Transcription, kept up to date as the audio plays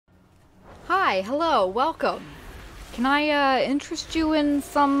Hi, hello, welcome. Can I interest you in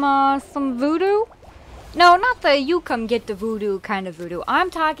some VuhDO? No, not the you come get the VuhDO kind of VuhDO. I'm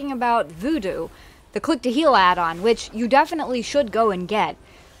talking about VuhDO, the Click to Heal add-on, which you definitely should go and get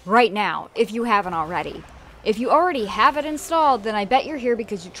right now if you haven't already. If you already have it installed, then I bet you're here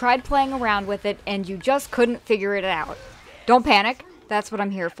because you tried playing around with it and you just couldn't figure it out. Don't panic, that's what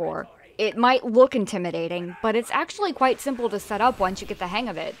I'm here for. It might look intimidating, but it's actually quite simple to set up once you get the hang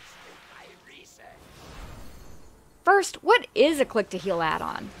of it. First, what is a Click to Heal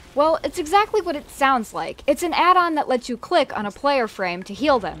add-on? Well, it's exactly what it sounds like. It's an add-on that lets you click on a player frame to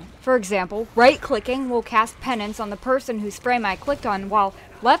heal them. For example, right-clicking will cast Penance on the person whose frame I clicked on, while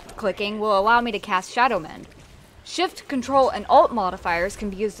left-clicking will allow me to cast Shadow Mend. Shift, Control, and Alt modifiers can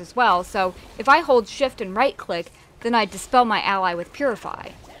be used as well, so if I hold Shift and right-click, then I dispel my ally with Purify.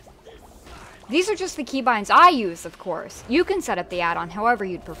 These are just the keybinds I use, of course. You can set up the add-on however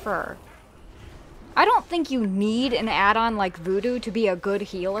you'd prefer. I don't think you need an add-on like VuhDO to be a good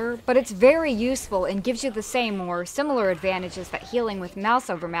healer, but it's very useful and gives you the same or similar advantages that healing with mouse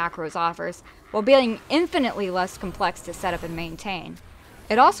over macros offers, while being infinitely less complex to set up and maintain.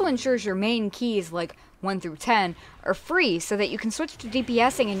 It also ensures your main keys, like 1 through 10, are free so that you can switch to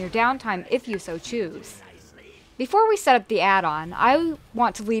DPSing in your downtime if you so choose. Before we set up the add-on, I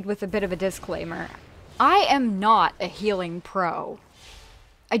want to lead with a bit of a disclaimer. I am not a healing pro.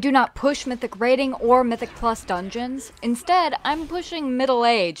 I do not push Mythic rating or Mythic Plus dungeons. Instead, I'm pushing middle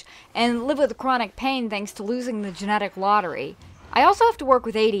age and live with chronic pain thanks to losing the genetic lottery. I also have to work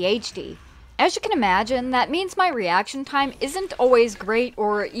with ADHD. As you can imagine, that means my reaction time isn't always great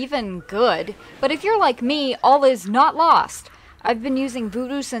or even good, but if you're like me, all is not lost. I've been using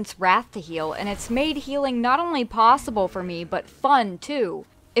VuhDO since Wrath to heal, and it's made healing not only possible for me, but fun too.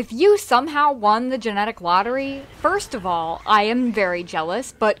 If you somehow won the genetic lottery, first of all, I am very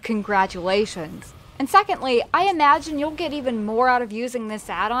jealous, but congratulations. And secondly, I imagine you'll get even more out of using this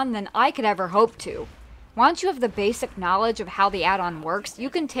add-on than I could ever hope to. Once you have the basic knowledge of how the add-on works, you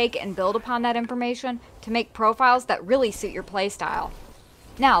can take and build upon that information to make profiles that really suit your playstyle.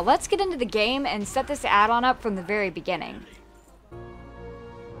 Now, let's get into the game and set this add-on up from the very beginning.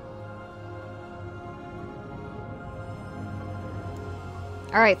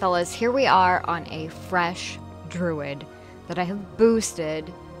 Alright fellas, here we are on a fresh druid that I have boosted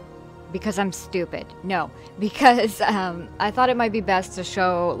because I'm stupid. No, because I thought it might be best to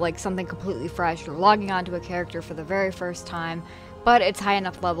show like something completely fresh. You're logging onto a character for the very first time, but it's high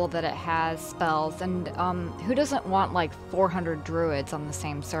enough level that it has spells, and who doesn't want like 400 druids on the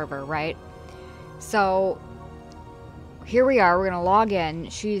same server, right? So here we are, we're gonna log in.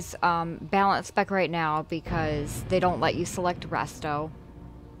 She's balanced spec right now because they don't let you select resto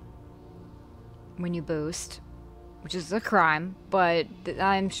when you boost, which is a crime, but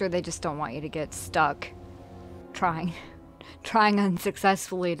I'm sure they just don't want you to get stuck trying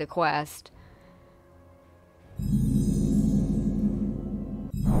unsuccessfully to quest.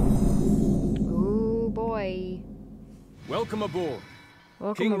 Ooh boy. Welcome aboard.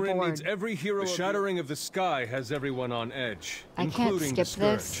 Welcome aboard. King Rin needs every hero. The shattering of the sky has everyone on edge, I can't including skip the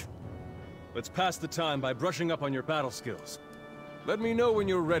Scourge. this. Let's pass the time by brushing up on your battle skills. Let me know when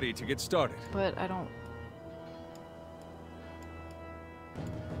you're ready to get started. But I don't...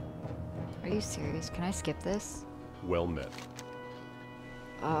 Are you serious? Can I skip this? Well met.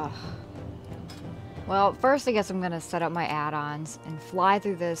 Ugh. Well, first I guess I'm gonna set up my add-ons and fly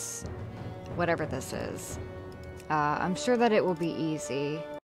through this, whatever this is. I'm sure that it will be easy.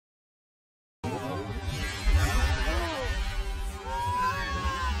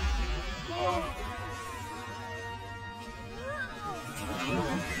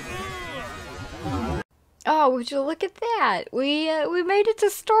 Oh, would you look at that? We made it to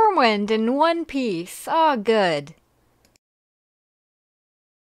Stormwind in one piece. Oh, good.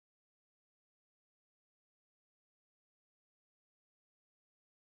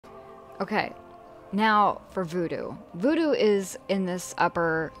 Okay, now for VuhDO. VuhDO is in this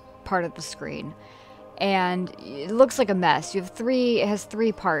upper part of the screen, and it looks like a mess. It has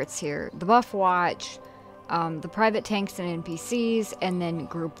three parts here: the buff watch, the private tanks and NPCs, and then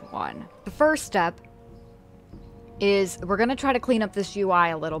group 1. The first step is we're going to try to clean up this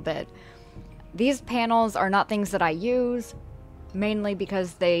UI a little bit. These panels are not things that I use, mainly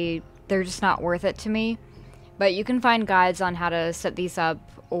because they're just not worth it to me. But you can find guides on how to set these up,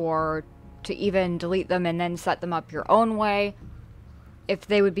 or to even delete them and then set them up your own way, if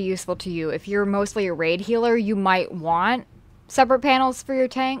they would be useful to you. If you're mostly a raid healer, you might want separate panels for your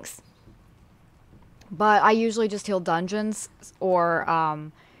tanks. But I usually just heal dungeons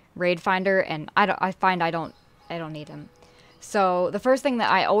or raid finder, and I don't need him. So the first thing that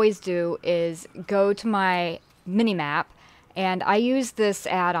I always do is go to my minimap, and I use this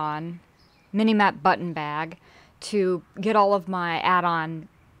add-on, Minimap Button Bag, to get all of my add-on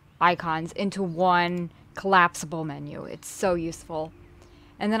icons into one collapsible menu. It's so useful.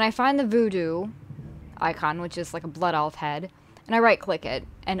 And then I find the VuhDO icon, which is like a Blood Elf head, and I right-click it,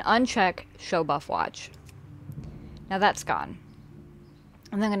 and uncheck Show Buff Watch. Now that's gone.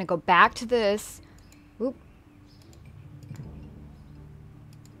 And then I'm going to go back to this. Whoop.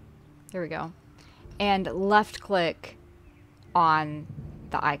 There we go. And left-click on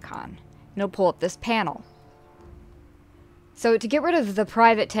the icon. And it'll pull up this panel. So to get rid of the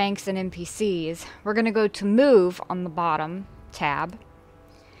private tanks and NPCs, we're going to go to Move on the bottom tab.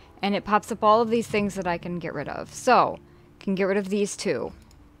 And it pops up all of these things that I can get rid of. So, I can get rid of these two.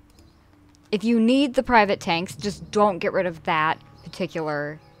 If you need the private tanks, just don't get rid of that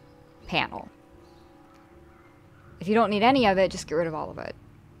particular panel. If you don't need any of it, just get rid of all of it.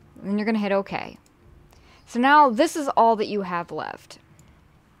 And then you're going to hit OK. So now this is all that you have left.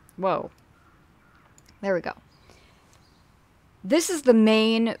 Whoa. There we go. This is the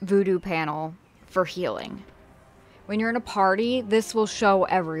main VuhDO panel for healing. When you're in a party, this will show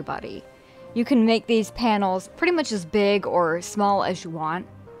everybody. You can make these panels pretty much as big or small as you want.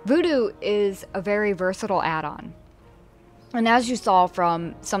 VuhDO is a very versatile add-on. And as you saw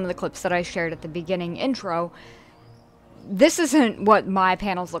from some of the clips that I shared at the beginning intro, this isn't what my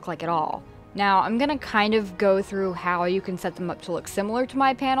panels look like at all. Now, I'm going to kind of go through how you can set them up to look similar to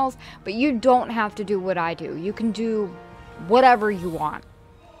my panels, but you don't have to do what I do. You can do whatever you want.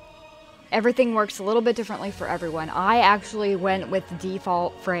 Everything works a little bit differently for everyone. I actually went with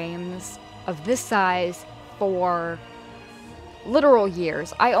default frames of this size for literal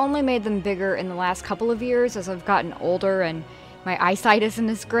years. I only made them bigger in the last couple of years as I've gotten older and my eyesight isn't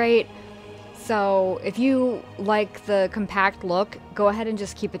as great. So if you like the compact look, go ahead and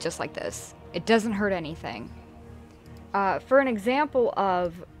just keep it just like this. It doesn't hurt anything. For an example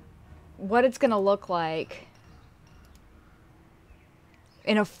of what it's going to look like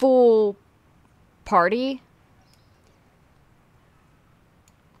in a full party,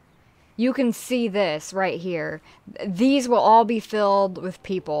 you can see this right here. These will all be filled with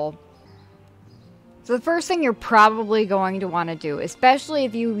people. So the first thing you're probably going to want to do, especially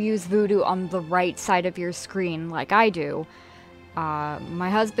if you use VuhDO on the right side of your screen like I do, my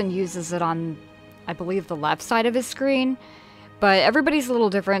husband uses it on, I believe, the left side of his screen, but everybody's a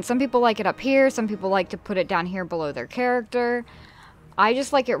little different. Some people like it up here, some people like to put it down here below their character. I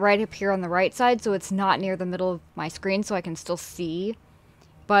just like it right up here on the right side so it's not near the middle of my screen so I can still see.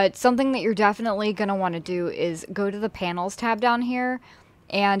 But something that you're definitely going to want to do is go to the Panels tab down here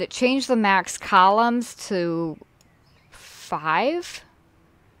and change the max columns to 5.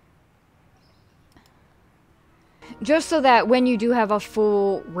 Just so that when you do have a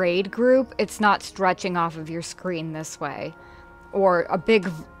full raid group, it's not stretching off of your screen this way. Or a big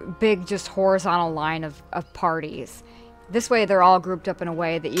just horizontal line of parties. This way they're all grouped up in a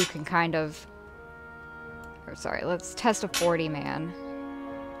way that you can kind of... Or sorry, let's test a 40-man.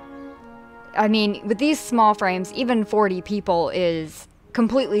 I mean, with these small frames, even 40 people is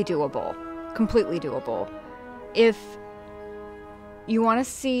completely doable. Completely doable. If you want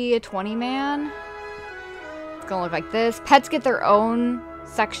to see a 20-man, it's going to look like this. Pets get their own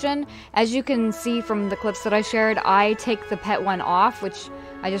section. As you can see from the clips that I shared, I take the pet one off, which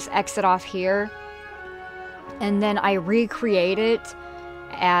I just exit off here. And then I recreate it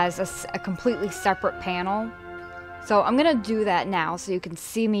as a completely separate panel. So I'm going to do that now so you can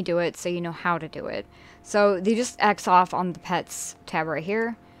see me do it so you know how to do it. So you just X off on the Pets tab right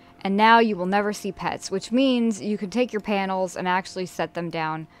here. And now you will never see pets, which means you can take your panels and actually set them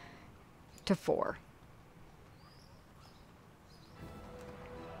down to 4.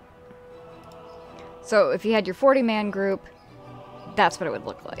 So if you had your 40-man group, that's what it would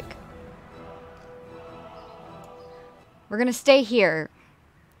look like. We're going to stay here,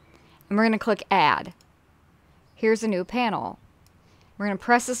 and we're going to click Add. Here's a new panel. We're going to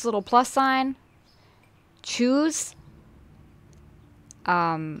press this little plus sign, choose,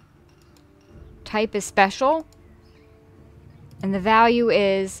 type is special, and the value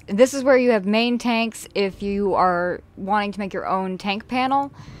is, this is where you have main tanks if you are wanting to make your own tank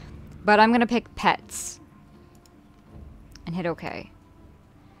panel, but I'm going to pick pets, and hit OK.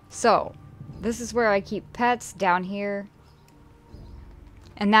 So, this is where I keep pets down here.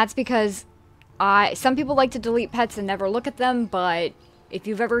 And that's because some people like to delete pets and never look at them, but if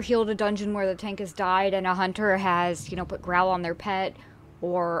you've ever healed a dungeon where the tank has died and a hunter has, you know, put growl on their pet,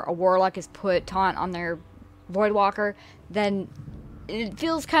 or a warlock has put taunt on their voidwalker, then it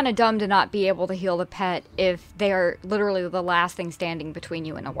feels kind of dumb to not be able to heal the pet if they are literally the last thing standing between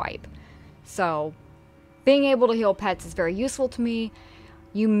you and a wipe. So, being able to heal pets is very useful to me.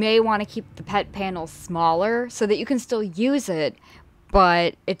 You may want to keep the pet panel smaller so that you can still use it,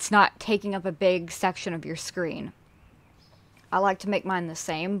 but it's not taking up a big section of your screen. I like to make mine the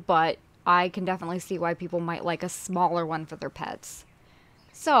same, but I can definitely see why people might like a smaller one for their pets.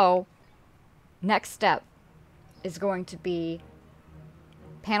 So, next step is going to be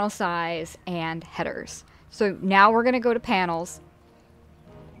panel size and headers. So now we're going to go to panels,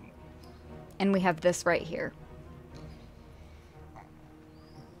 and we have this right here.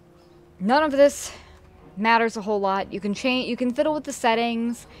 None of this matters a whole lot. You can fiddle with the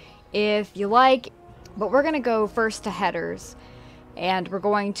settings if you like, but we're going to go first to headers, and we're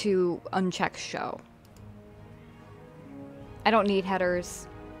going to uncheck show. I don't need headers.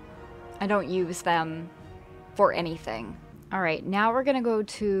 I don't use them for anything. Alright, now we're going to go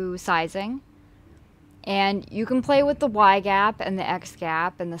to sizing, and you can play with the Y gap and the X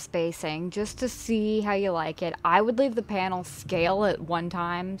gap and the spacing just to see how you like it. I would leave the panel scale at 1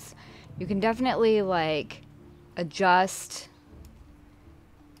 times. You can definitely like adjust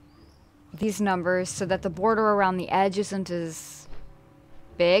these numbers so that the border around the edge isn't as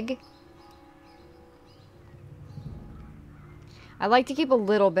big. I like to keep a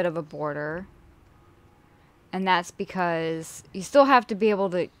little bit of a border. And that's because you still have to be able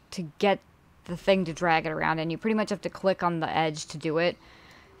to get the thing to drag it around, and you pretty much have to click on the edge to do it.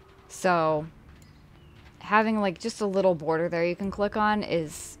 So having like just a little border there you can click on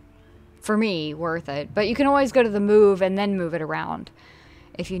is, for me, worth it. But you can always go to the move and then move it around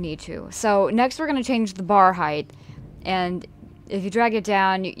if you need to. So next we're going to change the bar height, and if you drag it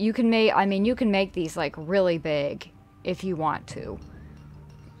down, you can make these like really big if you want to.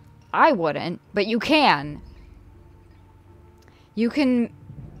 I wouldn't, but you can. You can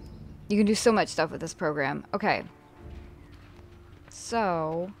do so much stuff with this program. Okay.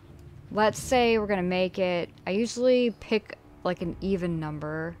 So, let's say we're going to make it... I usually pick, like, an even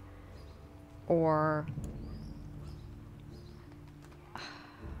number. Or...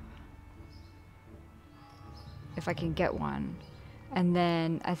 if I can get one. And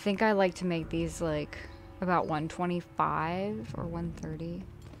then, I think I like to make these, like, about 125 or 130.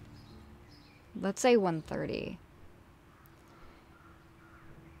 Let's say 130.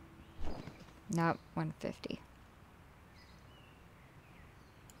 Not 150.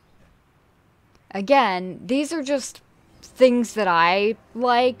 Again, these are just things that I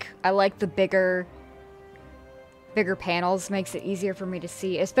like. I like the bigger panels. Makes it easier for me to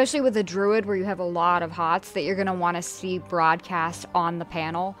see, especially with a druid where you have a lot of hots that you're going to want to see broadcast on the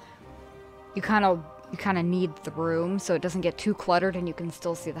panel. You kind of need the room so it doesn't get too cluttered and you can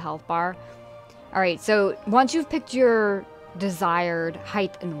still see the health bar. Alright, so once you've picked your desired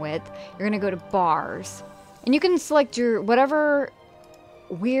height and width, you're going to go to bars. And you can select your whatever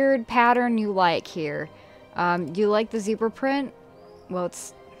weird pattern you like here. Do you like the zebra print? Well,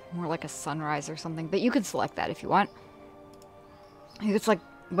 it's more like a sunrise or something, but you can select that if you want. You can select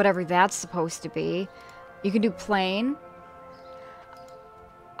whatever that's supposed to be. You can do plain.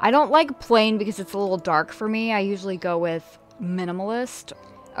 I don't like plain because it's a little dark for me. I usually go with minimalist.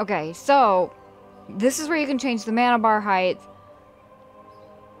 Okay, so this is where you can change the mana bar height.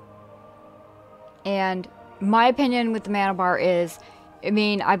 And my opinion with the mana bar is,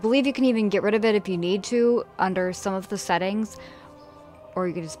 I believe you can even get rid of it if you need to under some of the settings. Or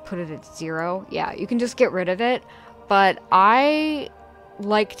you can just put it at 0. Yeah, you can just get rid of it. But I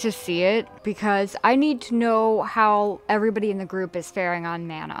like to see it because I need to know how everybody in the group is faring on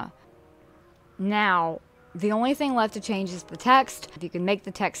mana. Now, the only thing left to change is the text. You can make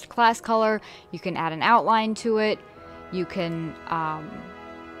the text class color, you can add an outline to it, you can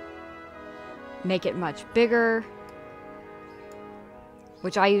make it much bigger,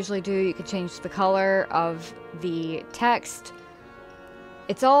 which I usually do. You can change the color of the text.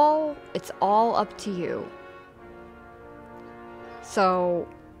 It's all up to you. So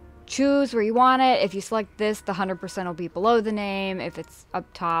choose where you want it. If you select this, the 100% will be below the name. If it's up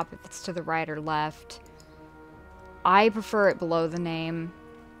top, if it's to the right or left. I prefer it below the name.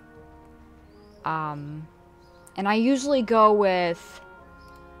 And I usually go with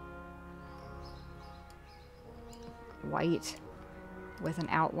white with an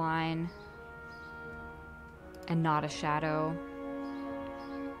outline and not a shadow.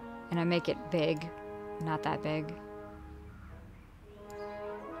 And I make it big, not that big.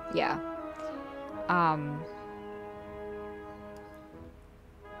 Yeah.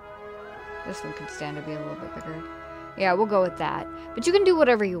 This one could stand to be a little bit bigger. Yeah, we'll go with that. But you can do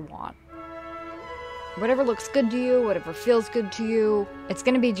whatever you want. Whatever looks good to you, whatever feels good to you, it's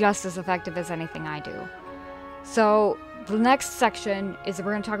going to be just as effective as anything I do. So the next section is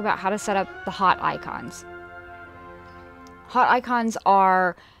we're going to talk about how to set up the hot icons. Hot icons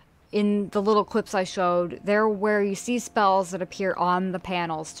are, in the little clips I showed, they're where you see spells that appear on the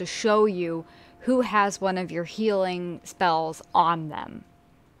panels to show you who has one of your healing spells on them.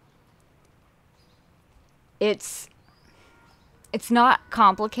 It's not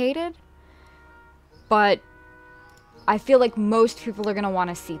complicated, but I feel like most people are going to want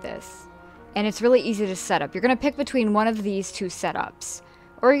to see this. And it's really easy to set up. You're going to pick between one of these two setups,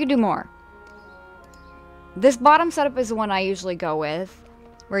 or you can do more. This bottom setup is the one I usually go with,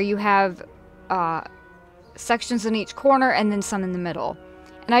 where you have sections in each corner and then some in the middle.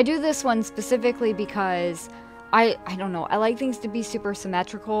 And I do this one specifically because I don't know, I like things to be super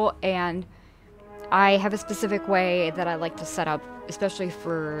symmetrical, and I have a specific way that I like to set up, especially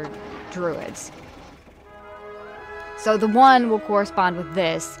for druids. So the 1 will correspond with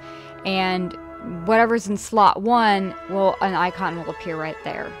this, and whatever's in slot 1, an icon will appear right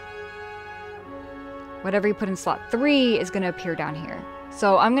there. Whatever you put in slot 3 is going to appear down here.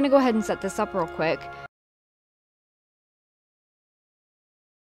 So I'm going to go ahead and set this up real quick.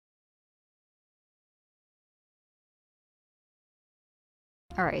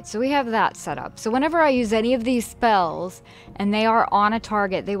 Alright, so we have that set up. So whenever I use any of these spells, and they are on a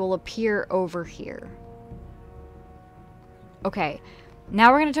target, they will appear over here. Okay,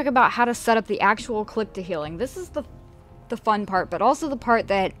 now we're going to talk about how to set up the actual click to healing. This is the fun part, but also the part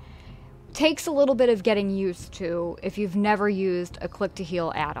that takes a little bit of getting used to if you've never used a click to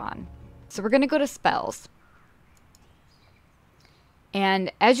heal add-on. So we're going to go to spells. And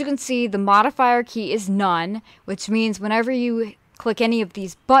as you can see, the modifier key is none, which means whenever you click any of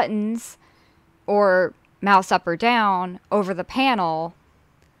these buttons or mouse up or down over the panel,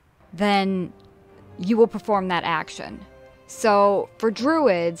 then you will perform that action. So for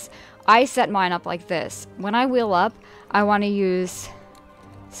druids, I set mine up like this. When I wheel up, I want to use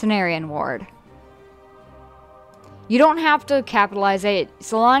Cenarian Ward. You don't have to capitalize it.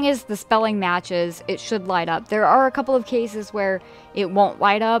 So long as the spelling matches, it should light up. There are a couple of cases where it won't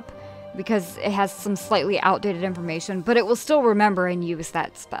light up because it has some slightly outdated information, but it will still remember and use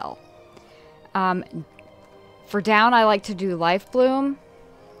that spell. For down, I like to do Life Bloom.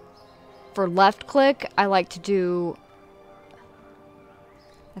 For left click, I like to do,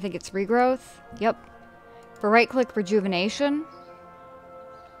 I think it's Regrowth. Yep. For right click, Rejuvenation.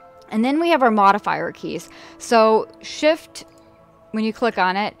 And then we have our modifier keys. So shift, when you click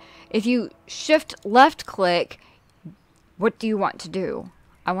on it, if you shift left click, what do you want to do?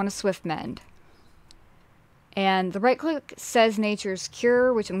 I want to Swift Mend. And the right click says Nature's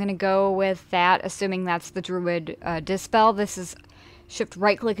Cure, which I'm going to go with that, assuming that's the Druid Dispel. This is, shift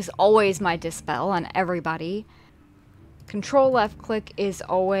right click is always my Dispel on everybody. Control left click is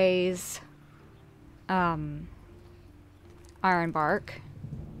always Iron Bark.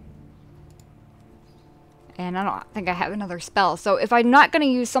 And I don't think I have another spell. So if I'm not going to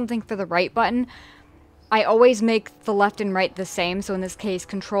use something for the right button, I always make the left and right the same. So in this case,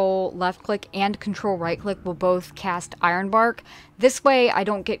 control left click and control right click will both cast Iron Bark. This way I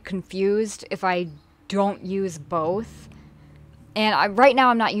don't get confused if I don't use both. And right now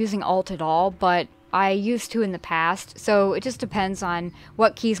I'm not using alt at all, but I used to in the past. So it just depends on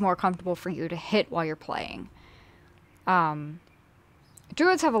what key's more comfortable for you to hit while you're playing.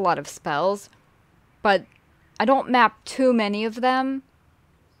 Druids have a lot of spells, but I don't map too many of them,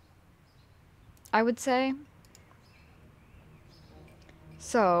 I would say.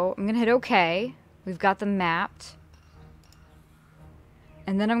 So I'm going to hit OK. We've got them mapped.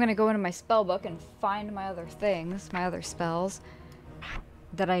 And then I'm going to go into my spell book and find my other things, my other spells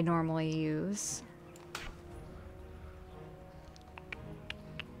that I normally use.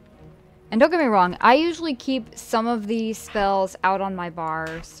 And don't get me wrong, I usually keep some of these spells out on my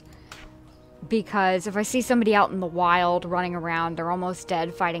bars, because if I see somebody out in the wild running around, they're almost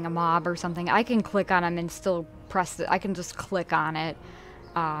dead fighting a mob or something, I can click on them and still press it. I can just click on it.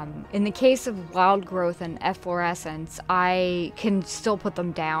 In the case of Wild Growth and Efflorescence, I can still put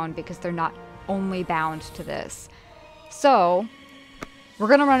them down because they're not only bound to this. So we're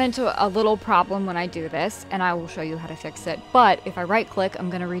going to run into a little problem when I do this, and I will show you how to fix it. But if I right click, I'm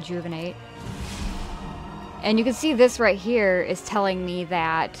going to rejuvenate. And you can see this right here is telling me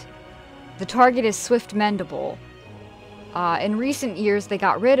that the target is Swift Mendable. In recent years, they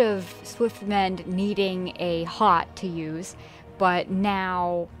got rid of Swift Mend needing a hot to use, but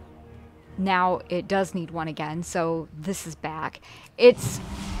now it does need one again, so this is back.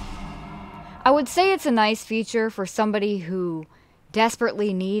 I would say it's a nice feature for somebody who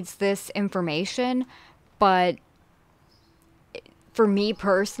desperately needs this information, but for me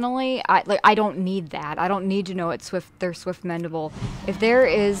personally, I don't need that. I don't need to know they're swift mendable. If there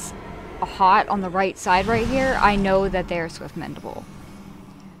is a hot on the right side right here, I know that they're swift mendable.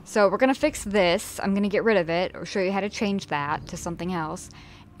 So we're going to fix this. I'm going to get rid of it, or show you how to change that to something else.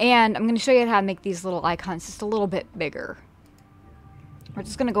 And I'm going to show you how to make these little icons just a little bit bigger. We're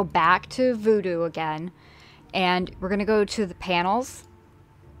just going to go back to VuhDO again, and we're going to go to the panels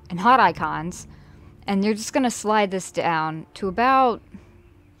and hot icons, and you're just going to slide this down to about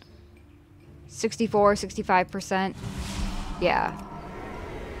 64, 65%. Yeah.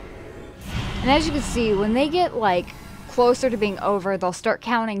 And as you can see, when they get like closer to being over, they'll start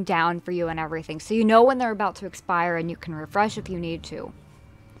counting down for you and everything. So you know when they're about to expire, and you can refresh if you need to.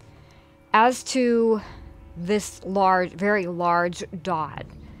 As to this large, very large dot,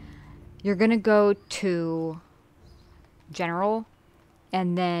 you're going to go to General,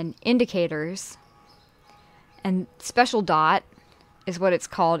 and then Indicators, and Special Dot is what it's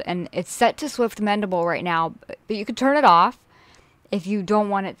called, and it's set to Swift Mendable right now, but you can turn it off if you don't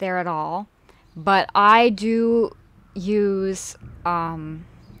want it there at all. But I do use Roll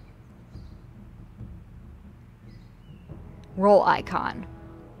Icon.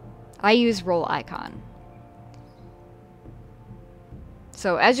 I use Roll Icon.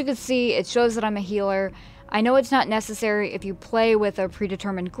 So as you can see, it shows that I'm a healer. I know it's not necessary if you play with a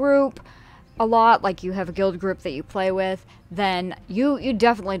predetermined group a lot, like you have a guild group that you play with, then you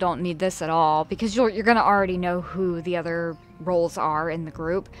definitely don't need this at all, because you're going to already know who the other roles are in the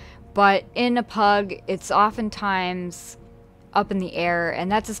group. But in a pug, it's oftentimes up in the air,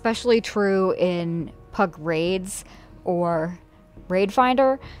 and that's especially true in pug raids or raid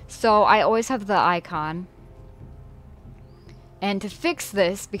finder. So I always have the icon. And to fix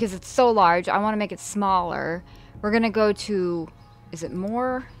this, because it's so large, I want to make it smaller. We're going to go to, is it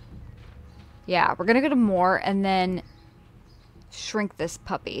more? Yeah, we're going to go to more and then shrink this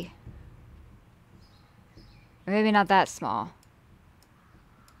puppy. Or maybe not that small.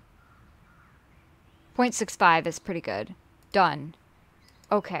 0.65 is pretty good. Done.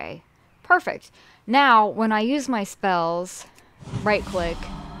 Okay. Perfect. Now, when I use my spells, right click,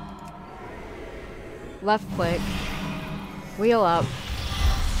 left click, wheel up,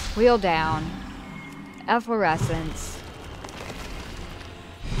 wheel down, efflorescence.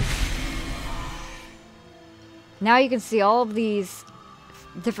 Now you can see all of these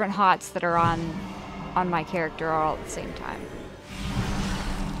different hots that are on my character all at the same time.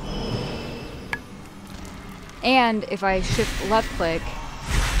 And if I shift left click,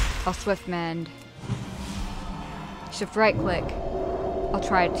 I'll swift mend. Shift right click, I'll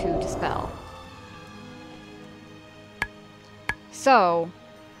try to dispel. So,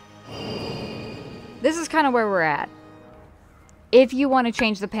 this is kind of where we're at. If you want to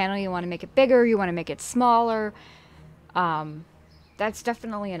change the panel, you want to make it bigger, you want to make it smaller, that's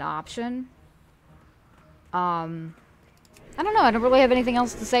definitely an option. I don't know, I don't really have anything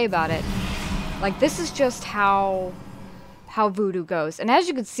else to say about it. Like, this is just how VuhDO goes. And as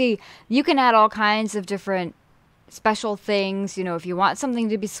you can see, you can add all kinds of different special things. You know, if you want something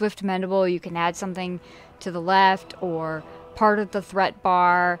to be swift mendable, you can add something to the left, or part of the threat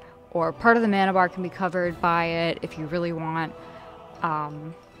bar, or part of the mana bar can be covered by it if you really want.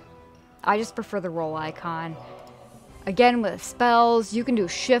 I just prefer the roll icon. Again, with spells, you can do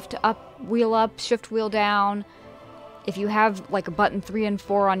shift up, shift wheel down. If you have like a button 3 and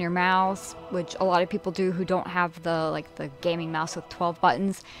 4 on your mouse, which a lot of people do who don't have the gaming mouse with 12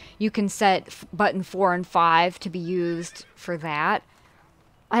 buttons, you can set button 4 and 5 to be used for that.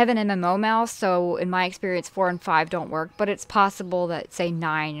 I have an MMO mouse, so in my experience 4 and 5 don't work, but it's possible that say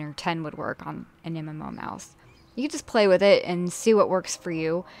 9 or 10 would work on an MMO mouse. You can just play with it and see what works for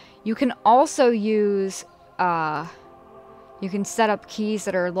you. You can also use, you can set up keys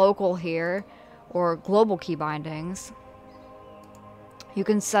that are local here, or global key bindings. You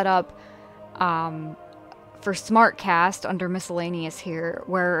can set up for Smart Cast under miscellaneous here,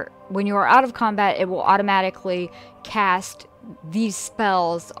 where when you are out of combat, it will automatically cast these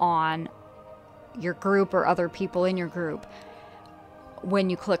spells on your group or other people in your group when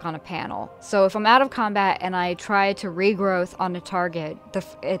you click on a panel. So if I'm out of combat and I try to regrowth on a target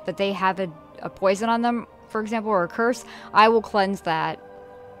that they have a poison on them, for example, or a curse, I will cleanse that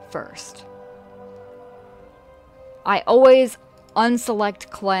first. I always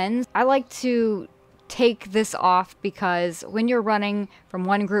unselect cleanse. I like to take this off because when you're running from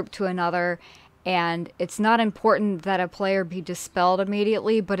one group to another, and it's not important that a player be dispelled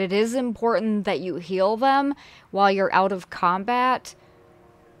immediately, but it is important that you heal them while you're out of combat.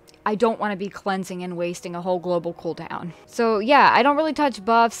 I don't want to be cleansing and wasting a whole global cooldown. So yeah, I don't really touch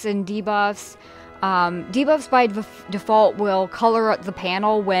buffs and debuffs. Debuffs by default will color the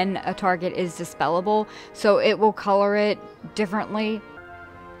panel when a target is dispellable, so it will color it differently.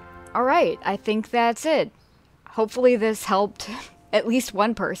 Alright, I think that's it. Hopefully this helped at least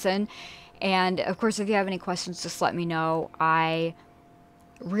one person, and of course if you have any questions just let me know. I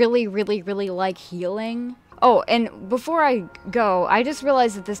really like healing. Oh, and before I go, I just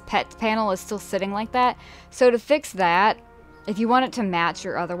realized that this pet panel is still sitting like that, so to fix that, if you want it to match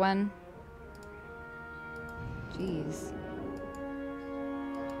your other one, jeez.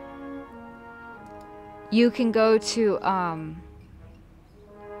 You can go to,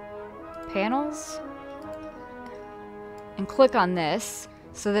 panels, and click on this,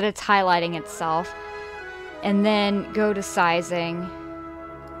 so that it's highlighting itself, and then go to sizing,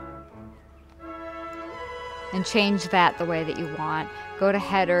 and change that the way that you want. Go to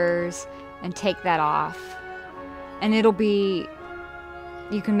headers, and take that off, and it'll be,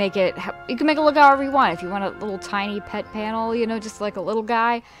 you can make it look however you want. If you want a little tiny pet panel, you know, just like a little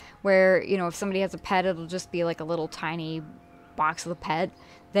guy, where, you know, if somebody has a pet, it'll just be like a little tiny box of the pet,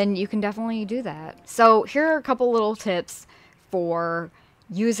 then you can definitely do that. So here are a couple little tips for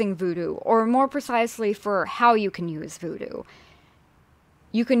using VuhDO, or more precisely for how you can use VuhDO.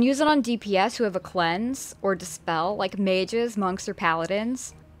 You can use it on DPS who have a cleanse or dispel, like mages, monks, or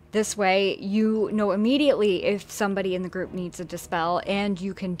paladins. This way, you know immediately if somebody in the group needs a dispel, and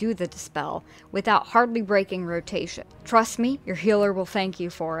you can do the dispel without hardly breaking rotation. Trust me, your healer will thank you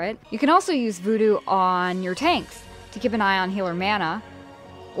for it. You can also use VuhDO on your tanks to keep an eye on healer mana,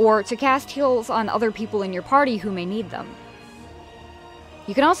 or to cast heals on other people in your party who may need them.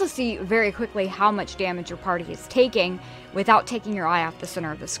 You can also see very quickly how much damage your party is taking without taking your eye off the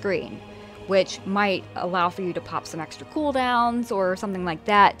center of the screen, which might allow for you to pop some extra cooldowns or something like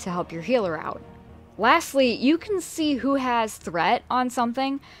that to help your healer out. Lastly, you can see who has threat on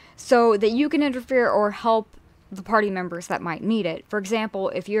something so that you can interfere or help the party members that might need it. For example,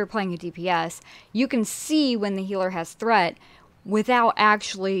 if you're playing a DPS, you can see when the healer has threat without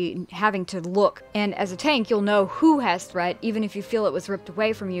actually having to look. And as a tank, you'll know who has threat. Even if you feel it was ripped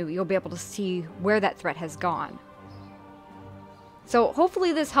away from you, you'll be able to see where that threat has gone. So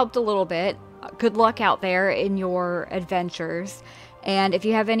hopefully this helped a little bit. Good luck out there in your adventures. And if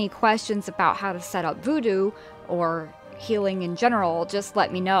you have any questions about how to set up VuhDO or healing in general, just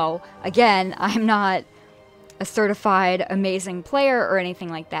let me know. Again, I'm not a certified amazing player or anything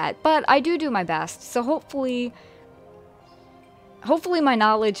like that, but I do my best. So hopefully my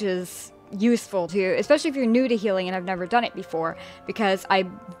knowledge is useful to you, especially if you're new to healing and I've never done it before, because I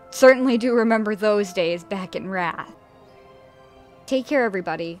certainly do remember those days back in Wrath. Take care,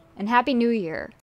 everybody, and Happy New Year!